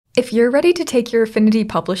If you're ready to take your Affinity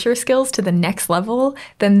Publisher skills to the next level,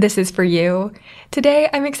 then this is for you. Today,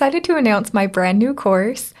 I'm excited to announce my brand new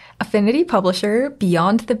course, Affinity Publisher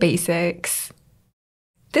Beyond the Basics.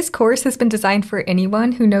 This course has been designed for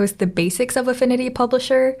anyone who knows the basics of Affinity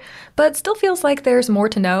Publisher, but still feels like there's more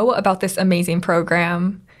to know about this amazing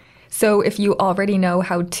program. So if you already know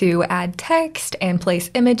how to add text and place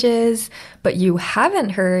images, but you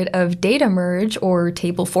haven't heard of data merge or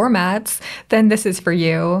table formats, then this is for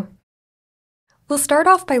you. We'll start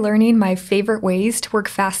off by learning my favorite ways to work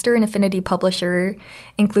faster in Affinity Publisher,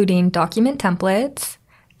 including document templates,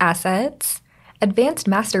 assets, advanced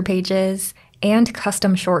master pages, and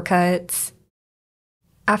custom shortcuts.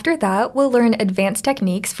 After that, we'll learn advanced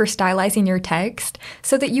techniques for stylizing your text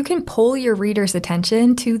so that you can pull your reader's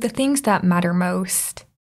attention to the things that matter most.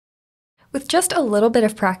 With just a little bit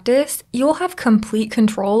of practice, you'll have complete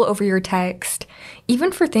control over your text,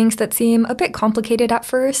 even for things that seem a bit complicated at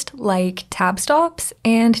first, like tab stops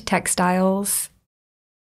and text styles.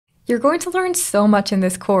 You're going to learn so much in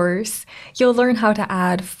this course. You'll learn how to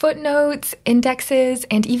add footnotes, indexes,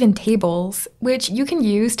 and even tables, which you can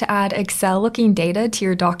use to add Excel-looking data to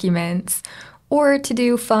your documents, or to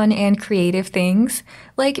do fun and creative things,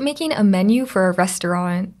 like making a menu for a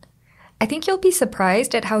restaurant. I think you'll be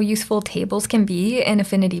surprised at how useful tables can be in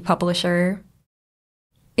Affinity Publisher.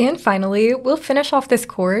 And finally, we'll finish off this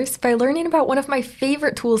course by learning about one of my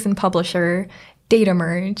favorite tools in Publisher, data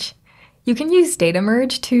merge. You can use data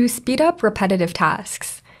merge to speed up repetitive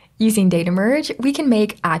tasks. Using data merge, we can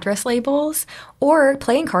make address labels or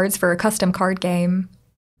playing cards for a custom card game.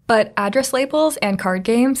 But address labels and card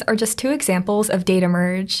games are just two examples of data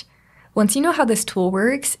merge. Once you know how this tool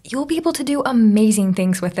works, you'll be able to do amazing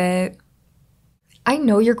things with it. I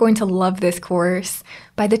know you're going to love this course.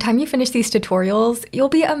 By the time you finish these tutorials, you'll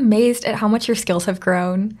be amazed at how much your skills have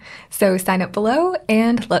grown. So sign up below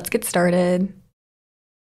and let's get started.